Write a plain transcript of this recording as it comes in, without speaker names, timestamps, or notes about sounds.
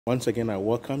Once again, I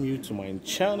welcome you to my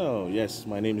channel. Yes,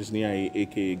 my name is Niai,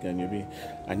 aka Ganyobi.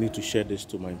 I need to share this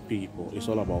to my people. It's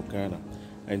all about Ghana.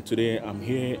 And today I'm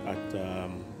here at,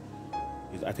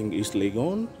 I think East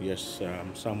Legon. Yes,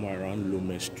 somewhere around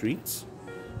Lume Street,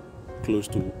 close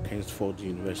to Kingsford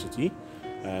University.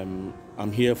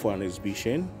 I'm here for an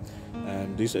exhibition.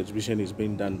 This exhibition is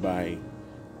being done by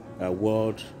a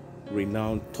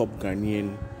world-renowned top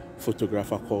Ghanaian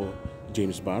photographer called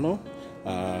James Barnor.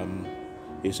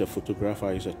 He's a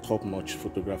photographer, he's a top-notch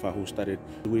photographer who started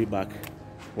way back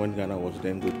when Ghana was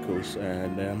then Good Coast.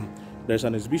 And there's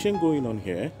an exhibition going on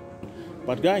here.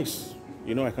 But guys,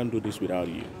 you know I can't do this without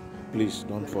you. Please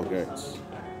don't forget,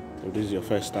 if this is your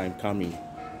first time coming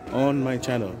on my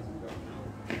channel,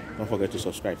 don't forget to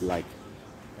subscribe, like,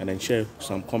 and then share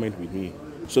some comment with me.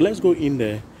 So let's go in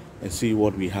there and see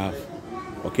what we have.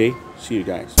 Okay, see you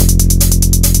guys.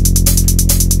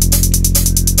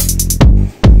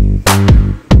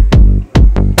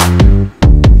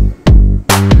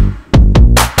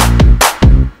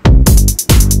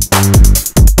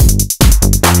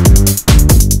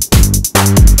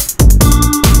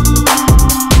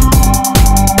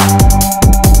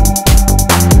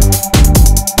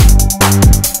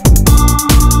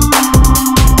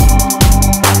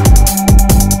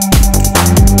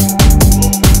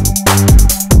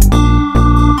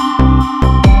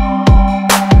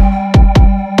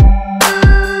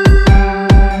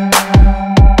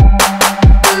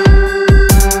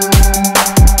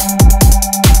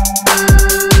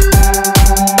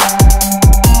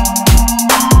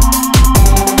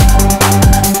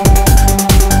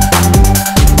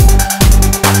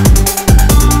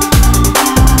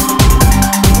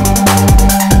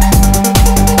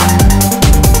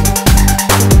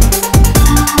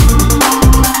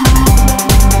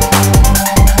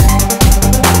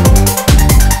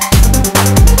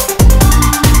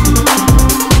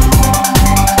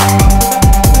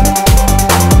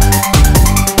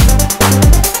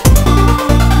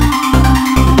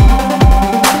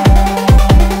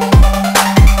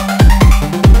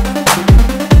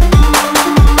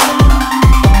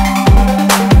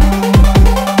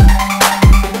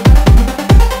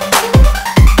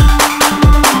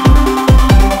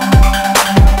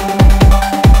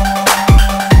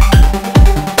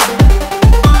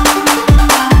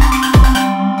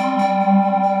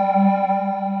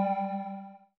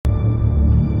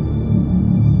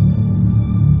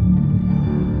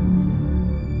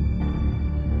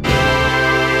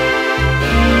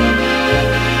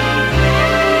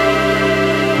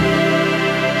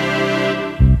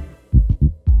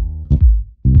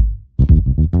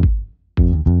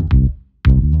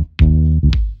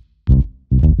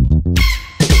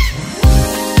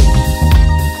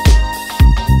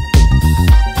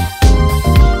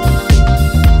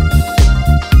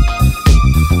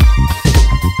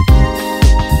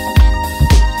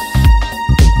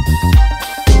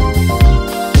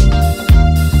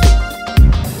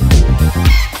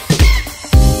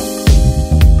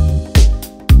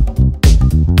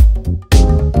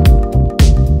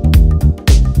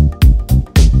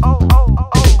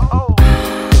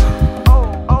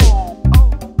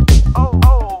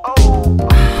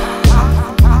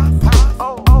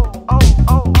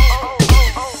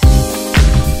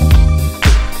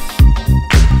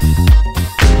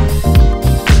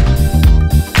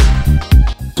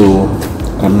 So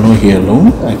I'm not here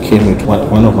alone. I came with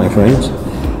one of my friends,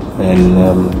 and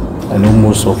I know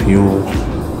most of you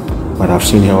might have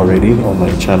seen her already on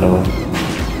my channel,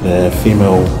 the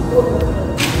female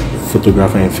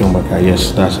photographer and filmmaker.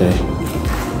 Yes, that's her.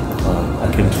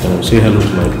 I came to tell her, say hello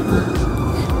to my people.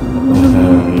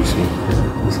 You see,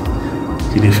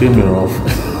 did they film me off?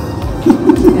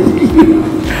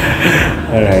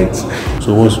 All right.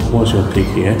 So what's your take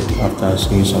here after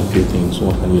seeing some few things?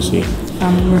 What can you say?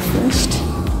 I'm refreshed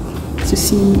to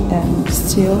see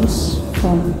stills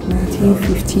from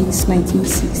 1950s,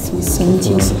 1960s,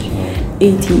 70s,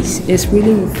 80s. It's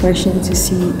really refreshing to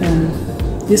see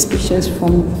these pictures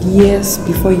from years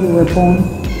before you were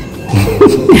born.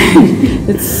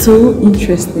 It's so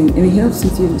interesting, and it helps you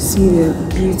to see the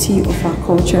beauty of our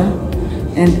culture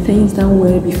and things that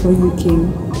were before you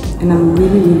came. And I'm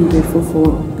really grateful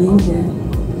for being here.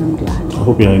 I'm glad. I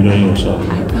hope you're enjoying yourself.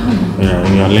 I am. Yeah,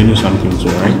 and you're learning something too,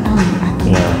 right? I am.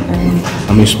 Yeah.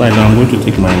 I'm inspired. I'm going to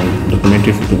take my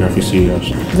documentary photography serious.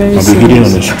 Very I'll be serious. hidden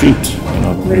on the street, and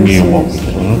I'll bring you up.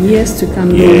 Years to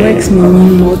come, your works may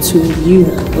mean more to you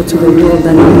or to the world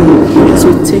than me.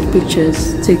 So take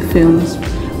pictures, take films,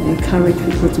 encourage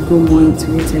people to go more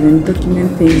into it and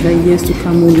document things that years to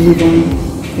come will live on.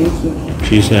 Thank you.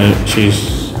 She's an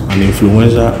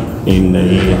influencer in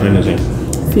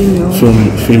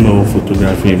Female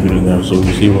photography and videography. So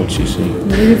we see what she's saying.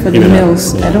 Maybe for the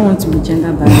males, I don't want to be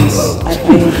gender biased.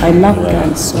 I love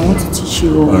guys, so I want to teach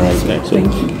you all. Alright, guys. So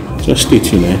thank you. just stay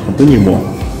tuned, I'll bring you more.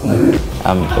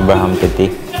 I'm Abraham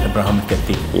Tete. Abraham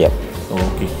Tete. Yep.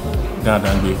 Oh, okay.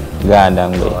 Gadangwe.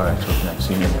 Gadangwe. Alright, so nice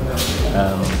seeing you.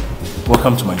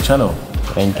 Welcome to my channel.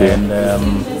 Thank you. And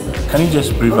can you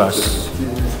just brief us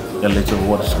a little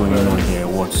what's going on here?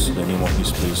 What's the name of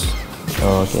this place?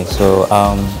 Okay, so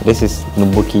this is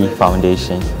Nubuke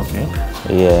Foundation. Okay.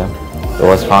 Yeah, it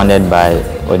was founded by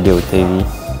Ode Otevi,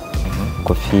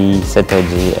 Kofi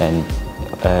Setoji, and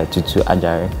Tutu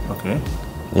Ajare. Okay.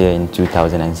 Yeah, in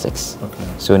 2006. Okay.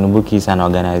 So Nubuke is an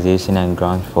organization and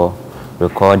ground for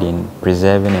recording,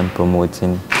 preserving, and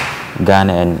promoting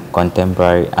Ghana and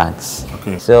contemporary arts.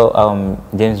 Okay. So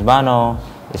James Barnor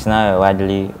is now a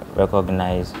widely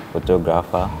recognized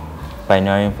photographer,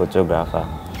 pioneering photographer.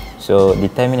 So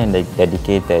determined and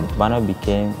dedicated, Barnor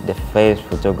became the first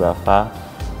photographer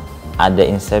at the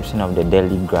inception of the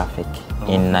Daily Graphic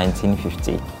in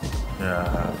 1950.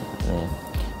 Yeah.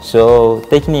 So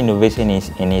taking innovation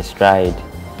in his stride,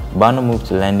 Barnor moved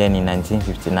to London in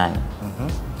 1959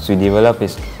 to develop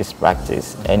his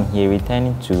practice, and he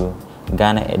returned to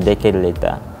Ghana a decade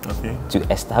later to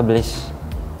establish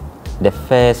the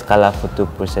first color photo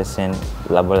processing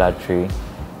laboratory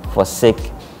for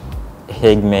Sikh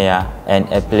Hegmeya and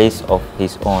a place of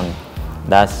his own,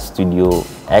 that's Studio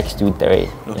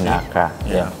X23 in Accra.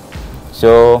 Yeah.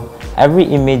 So every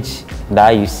image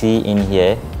that you see in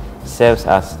here serves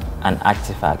as an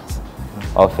artifact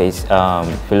of his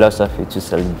philosophy to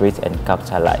celebrate and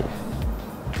capture life.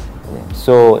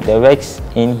 So the works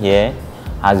in here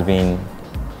has been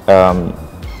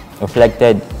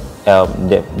reflected.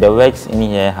 The works in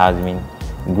here has been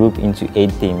grouped into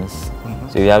 8 themes.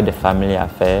 So we have the family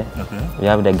affair, we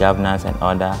have the governance and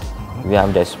order, we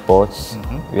have the sports,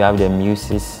 we have the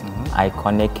muses,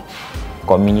 iconic,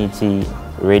 community,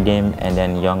 rhythm, and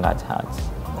then young at heart.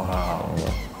 Wow.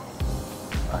 Yeah.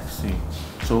 I see.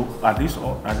 So are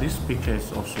these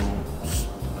pictures also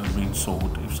being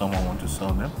sold if someone wants to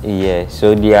sell them? Yeah,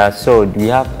 so they are sold. We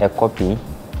have a copy.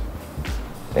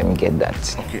 Let me get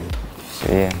that. Okay. So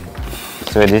yeah.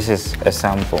 So this is a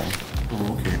sample.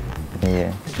 Oh, okay.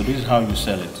 Yeah. So this is how you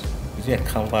sell it? Is it a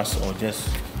canvas or just?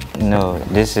 No,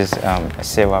 this is a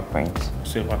silver print.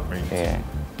 Silver print? Yeah.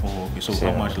 Oh, okay. So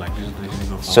how much like this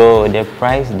go for? So the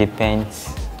price depends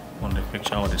on the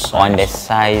picture or the size? On the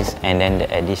size and then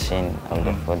the edition of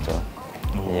the photo.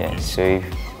 Oh, yeah. Okay. So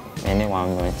if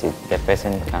anyone wants it, the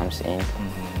person comes in,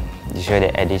 you show the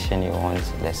edition you want,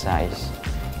 the size,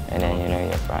 and then you know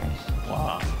your price.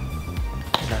 Wow.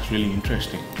 That's really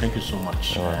interesting. Thank you so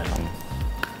much. You're welcome.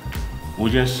 We'll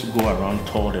just go around,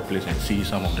 tour the place and see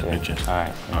some of the pictures. All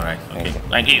right. All right. Okay.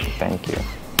 Thank you. Thank you. Thank you.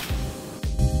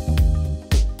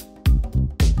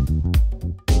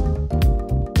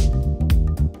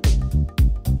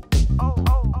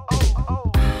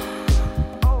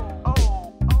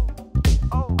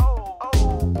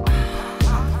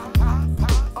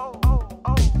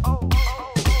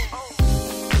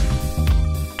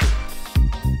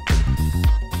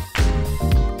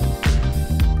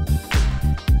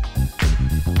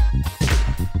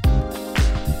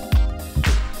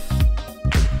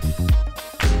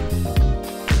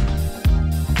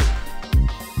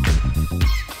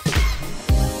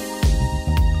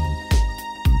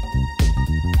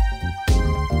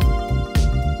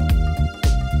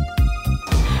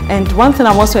 And one thing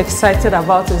I'm also excited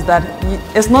about is that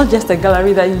it's not just a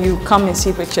gallery that you come and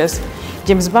see pictures.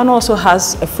 James Barnor also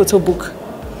has a photo book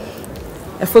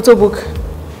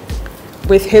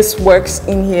with his works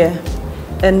in here.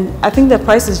 And I think the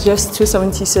price is just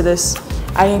 270 cedis.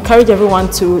 I encourage everyone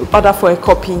to order for a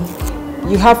copy.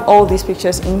 You have all these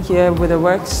pictures in here with the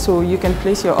works, so you can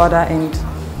place your order, and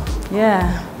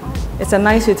yeah, it's a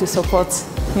nice way to support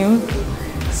him.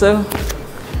 So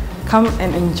come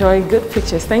and enjoy good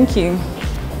pictures. Thank you.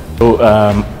 So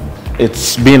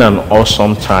it's been an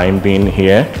awesome time being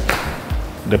here.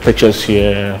 The pictures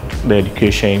here, the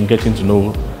education, getting to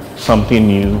know something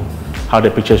new, how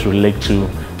the pictures relate to,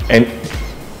 and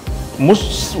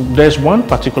there's one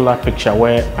particular picture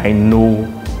where I know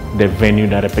the venue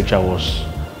that the picture was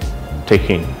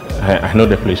taken. I know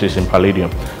the place is in Palladium.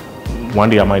 One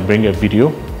day I might bring a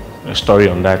video, a story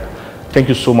on that. Thank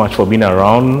you so much for being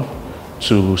around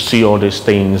to see all these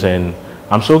things, and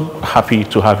I'm so happy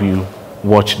to have you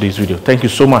watch this video. Thank you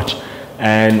so much.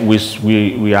 And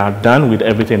we are done with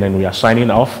everything and we are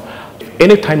signing off.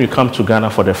 Anytime you come to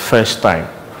Ghana for the first time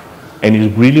and you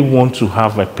really want to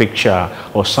have a picture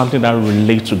or something that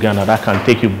relates to Ghana that can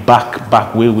take you back,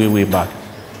 way back,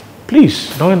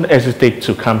 please don't hesitate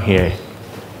to come here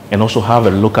and also have a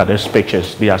look at these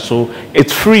pictures. They are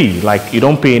it's free, like you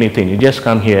don't pay anything. You just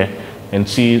come here and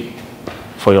see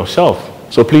for yourself.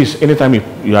 So please, anytime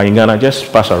you are in Ghana,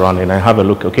 just pass around and have a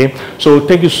look, okay? So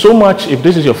thank you so much. If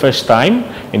this is your first time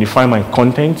and you find my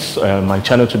contents, my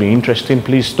channel to be interesting,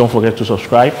 please don't forget to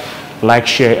subscribe, like,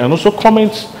 share, and also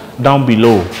comment down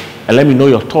below and let me know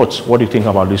your thoughts. What do you think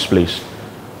about this place?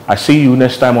 I see you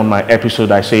next time on my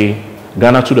episode. I say,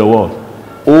 Ghana to the world.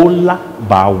 Ola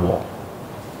Bawo.